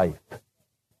self-life.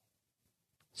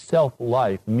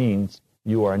 Self-life means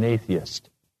you are an atheist.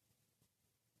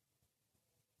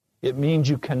 It means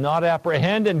you cannot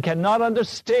apprehend and cannot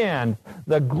understand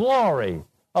the glory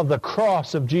of the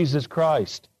cross of Jesus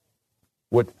Christ.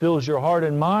 What fills your heart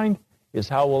and mind is,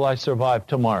 how will I survive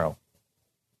tomorrow?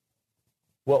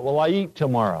 What will I eat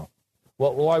tomorrow?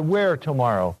 What will I wear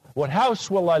tomorrow? What house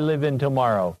will I live in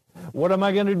tomorrow? What am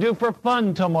I going to do for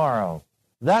fun tomorrow?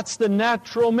 That's the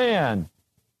natural man.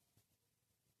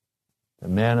 The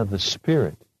man of the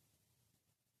Spirit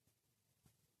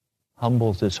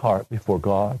humbles his heart before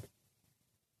God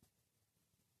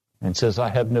and says, I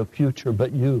have no future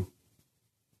but you.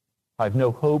 I have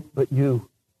no hope but you.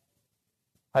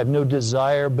 I have no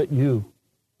desire but you.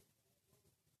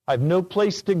 I have no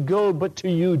place to go but to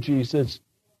you, Jesus.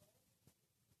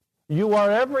 You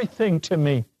are everything to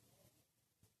me.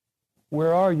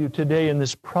 Where are you today in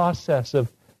this process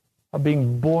of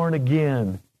being born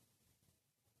again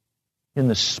in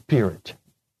the Spirit?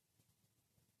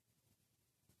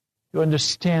 You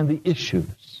understand the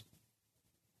issues.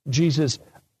 Jesus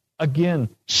again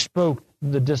spoke.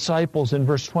 The disciples in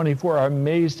verse 24 are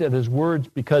amazed at his words,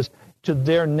 because to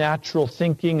their natural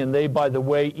thinking, and they, by the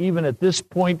way, even at this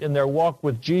point in their walk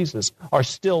with Jesus, are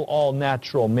still all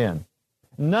natural men.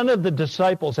 None of the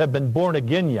disciples have been born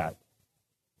again yet.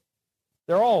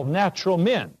 They're all natural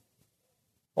men.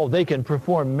 Oh, they can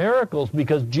perform miracles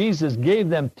because Jesus gave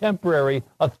them temporary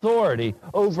authority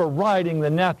overriding the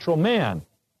natural man.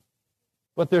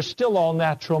 But they're still all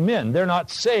natural men. They're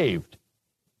not saved.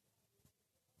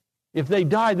 If they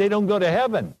die, they don't go to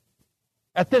heaven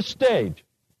at this stage.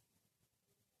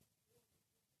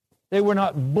 They were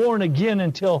not born again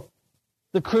until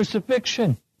the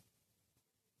crucifixion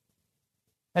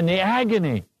and the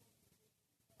agony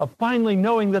of finally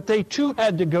knowing that they too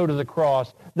had to go to the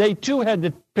cross. They too had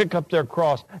to pick up their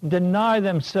cross, deny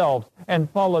themselves,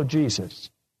 and follow Jesus.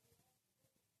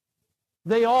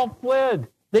 They all fled.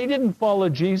 They didn't follow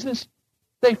Jesus.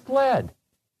 They fled.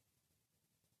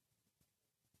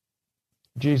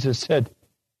 Jesus said,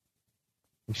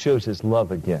 he shows his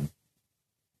love again.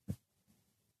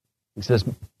 He says,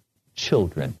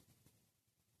 children.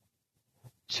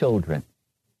 Children.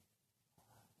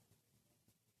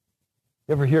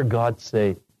 You ever hear God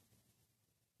say,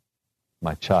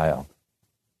 my child,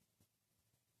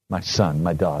 my son,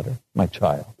 my daughter, my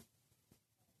child?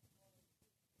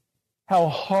 How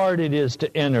hard it is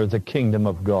to enter the kingdom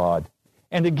of God.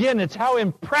 And again, it's how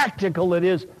impractical it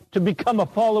is to become a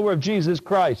follower of Jesus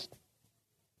Christ.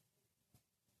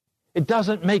 It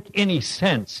doesn't make any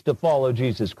sense to follow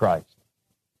Jesus Christ.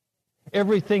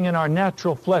 Everything in our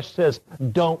natural flesh says,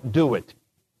 don't do it.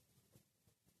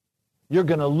 You're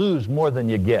going to lose more than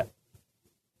you get.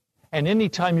 And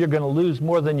anytime you're going to lose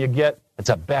more than you get, it's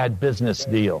a bad business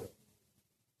deal.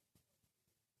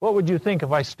 What would you think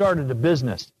if I started a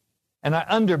business and I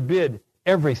underbid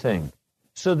everything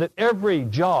so that every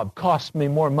job cost me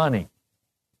more money?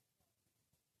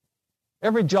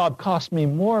 Every job cost me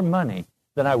more money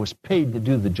than I was paid to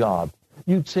do the job.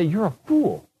 You'd say, you're a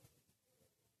fool.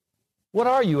 What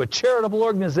are you, a charitable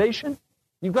organization?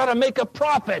 You've got to make a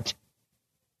profit.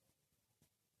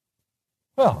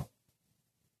 Well,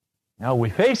 now we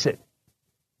face it.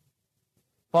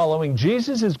 Following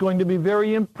Jesus is going to be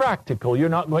very impractical. You're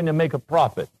not going to make a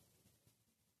profit.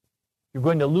 You're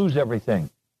going to lose everything.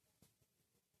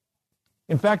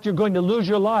 In fact, you're going to lose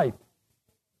your life.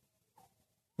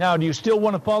 Now, do you still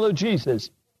want to follow Jesus?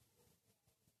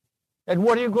 And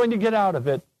what are you going to get out of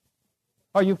it?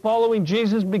 Are you following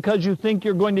Jesus because you think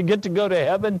you're going to get to go to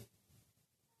heaven?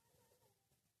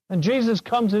 And Jesus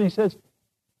comes and he says,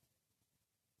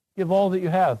 give all that you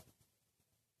have.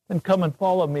 And come and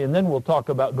follow me, and then we'll talk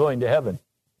about going to heaven.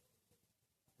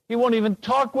 He won't even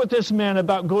talk with this man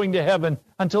about going to heaven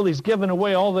until he's given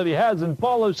away all that he has and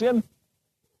follows him.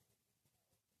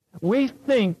 We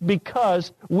think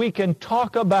because we can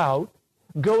talk about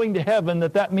going to heaven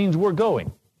that means we're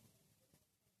going.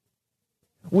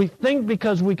 We think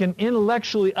because we can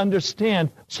intellectually understand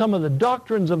some of the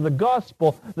doctrines of the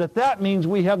gospel that means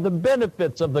we have the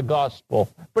benefits of the gospel.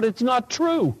 But it's not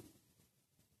true.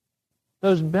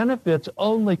 Those benefits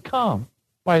only come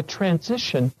by a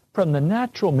transition from the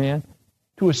natural man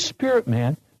to a spirit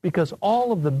man, because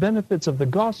all of the benefits of the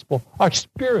gospel are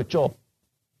spiritual.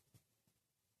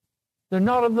 They're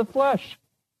not of the flesh.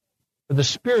 The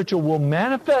spiritual will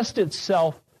manifest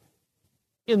itself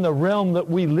in the realm that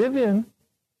we live in.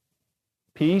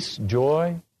 Peace,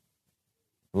 joy,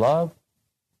 love,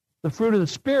 the fruit of the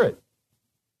Spirit.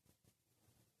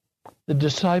 The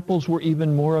disciples were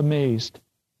even more amazed.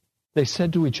 They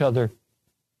said to each other,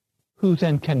 who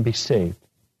then can be saved?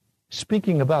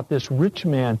 Speaking about this rich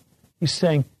man, he's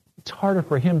saying it's harder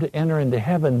for him to enter into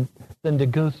heaven than to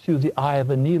go through the eye of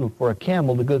a needle, for a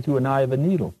camel to go through an eye of a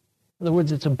needle. In other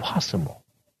words, it's impossible.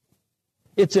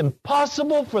 It's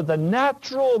impossible for the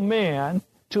natural man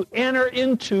to enter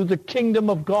into the kingdom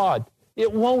of God.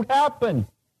 It won't happen,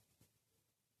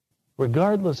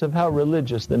 regardless of how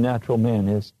religious the natural man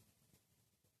is,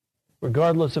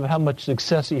 regardless of how much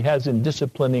success he has in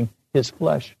disciplining his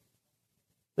flesh.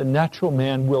 The natural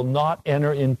man will not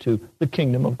enter into the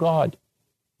kingdom of God.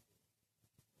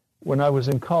 When I was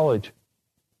in college,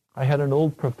 I had an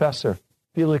old professor,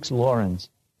 Felix Lorenz.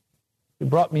 He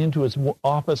brought me into his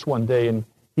office one day, and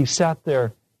he sat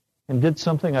there and did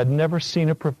something I'd never seen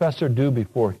a professor do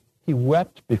before. He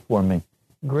wept before me,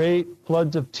 great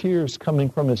floods of tears coming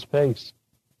from his face.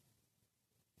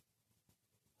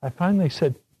 I finally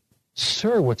said,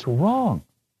 "Sir, what's wrong?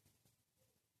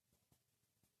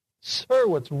 Sir,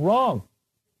 what's wrong?"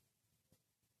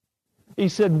 He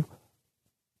said,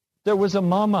 there was a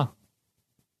mama,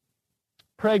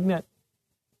 pregnant,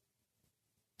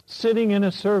 sitting in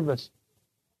a service,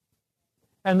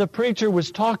 and the preacher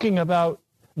was talking about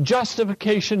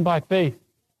justification by faith.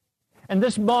 And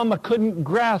this mama couldn't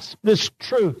grasp this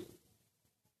truth.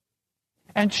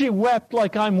 And she wept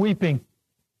like I'm weeping,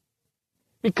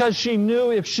 because she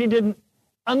knew if she didn't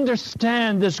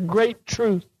understand this great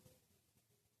truth,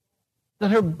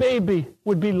 that her baby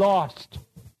would be lost.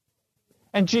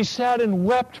 And she sat and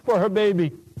wept for her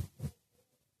baby,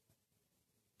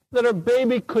 that her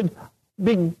baby could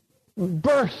be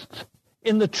birthed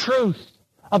in the truth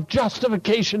of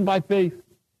justification by faith.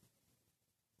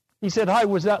 He said, I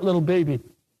was that little baby.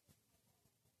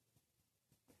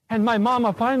 And my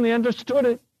mama finally understood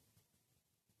it.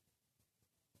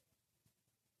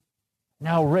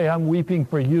 Now, Ray, I'm weeping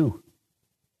for you,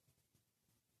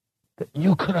 that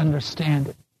you could understand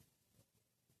it.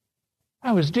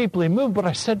 I was deeply moved, but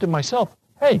I said to myself,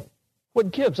 hey,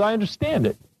 what gives? I understand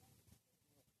it.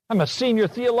 I'm a senior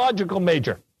theological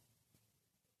major.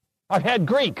 I've had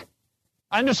Greek.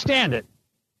 I understand it.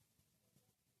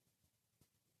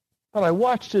 But I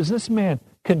watched as this man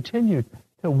continued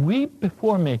to weep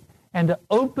before me and to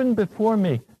open before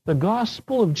me the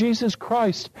gospel of Jesus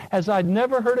Christ as I'd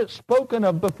never heard it spoken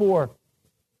of before.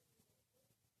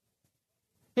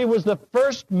 He was the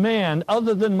first man,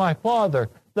 other than my father,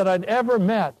 that I'd ever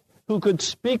met who could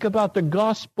speak about the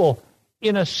gospel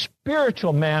in a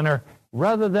spiritual manner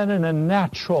rather than in a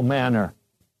natural manner.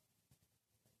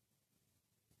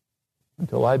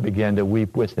 Until I began to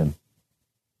weep with him,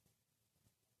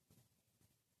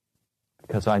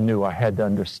 because I knew I had to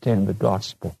understand the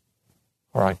gospel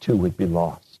or I too would be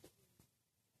lost.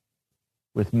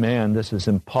 With man, this is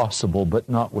impossible, but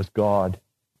not with God.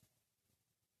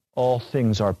 All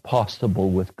things are possible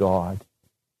with God.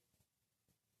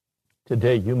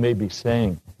 Today, you may be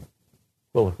saying,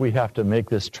 well, if we have to make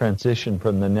this transition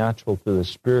from the natural to the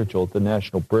spiritual at the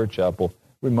National Prayer Chapel,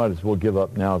 we might as well give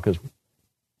up now, because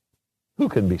who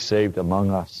can be saved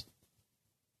among us?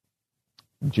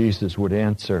 Jesus would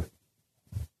answer,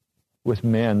 with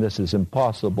man this is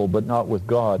impossible, but not with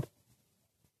God.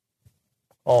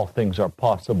 All things are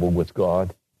possible with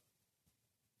God.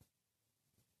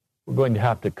 We're going to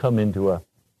have to come into a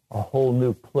whole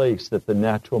new place that the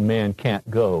natural man can't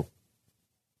go,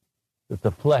 that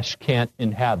the flesh can't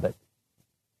inhabit,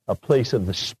 a place of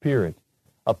the Spirit,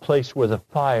 a place where the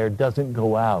fire doesn't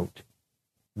go out.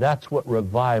 That's what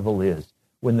revival is.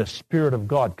 When the Spirit of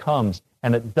God comes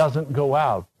and it doesn't go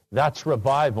out, that's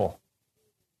revival.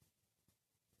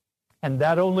 And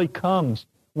that only comes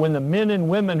when the men and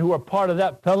women who are part of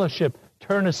that fellowship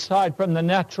turn aside from the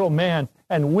natural man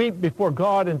and weep before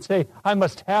God and say, I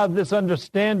must have this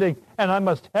understanding, and I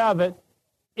must have it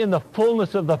in the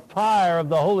fullness of the fire of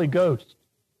the Holy Ghost.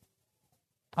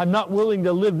 I'm not willing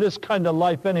to live this kind of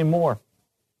life anymore.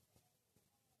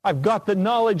 I've got the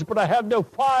knowledge, but I have no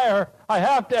fire. I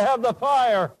have to have the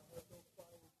fire.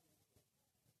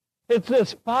 It's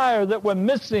this fire that we're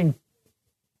missing.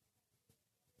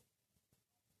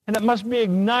 And it must be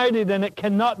ignited, and it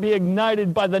cannot be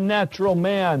ignited by the natural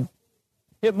man.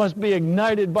 It must be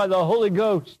ignited by the Holy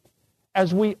Ghost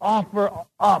as we offer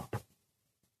up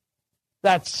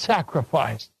that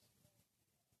sacrifice.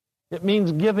 It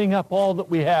means giving up all that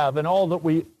we have and all that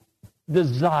we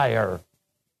desire.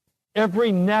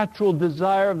 Every natural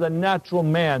desire of the natural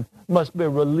man must be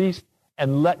released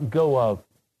and let go of,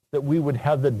 that we would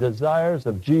have the desires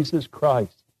of Jesus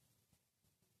Christ.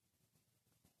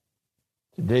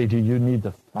 Today, do you need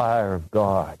the fire of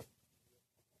God?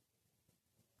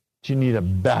 Do you need a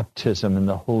baptism in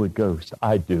the Holy Ghost?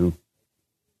 I do.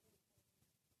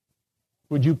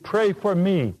 Would you pray for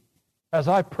me as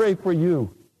I pray for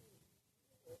you?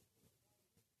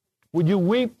 Would you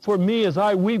weep for me as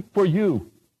I weep for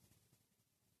you?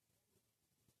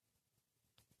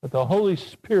 But the Holy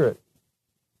Spirit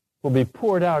will be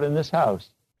poured out in this house.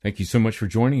 Thank you so much for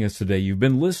joining us today. You've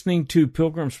been listening to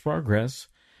Pilgrim's Progress,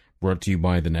 brought to you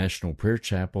by the National Prayer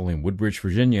Chapel in Woodbridge,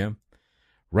 Virginia.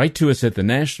 Write to us at the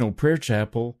National Prayer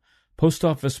Chapel, Post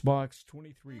Office Box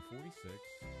 2346,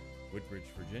 Woodbridge,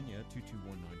 Virginia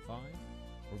 22195,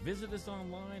 or visit us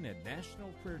online at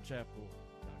nationalprayerchapel.com.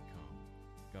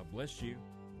 God bless you.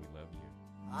 We love you.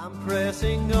 I'm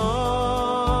pressing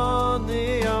on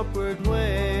the upward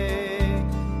way,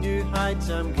 new heights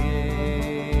I'm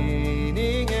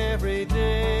gaining every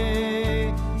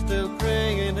day, still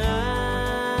praying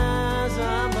as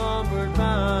I'm onward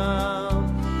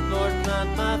bound. Lord,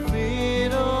 plant my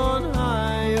feet on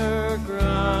higher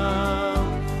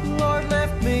ground. Lord,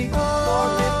 lift me up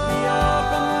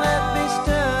and let me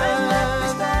stand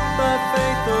by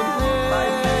faith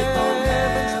on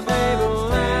heaven's stable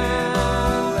land,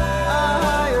 a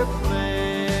higher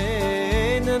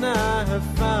plane than I have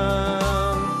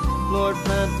found. Lord,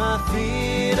 plant my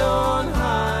feet on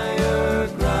higher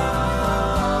ground.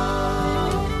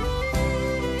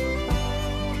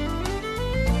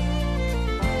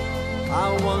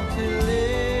 I want to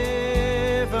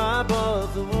live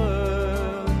above the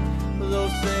world, though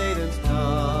Satan's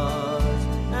taunts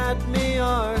at me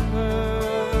are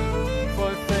heard.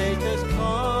 For faith has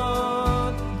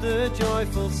caught the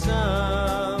joyful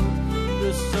sound,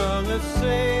 the song of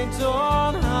saints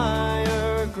on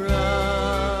higher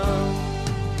ground.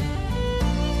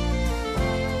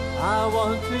 I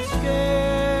want to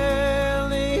scale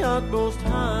the utmost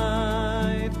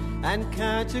height and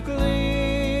catch a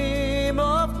gleam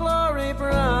of glory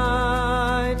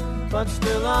bright, but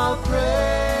still I'll pray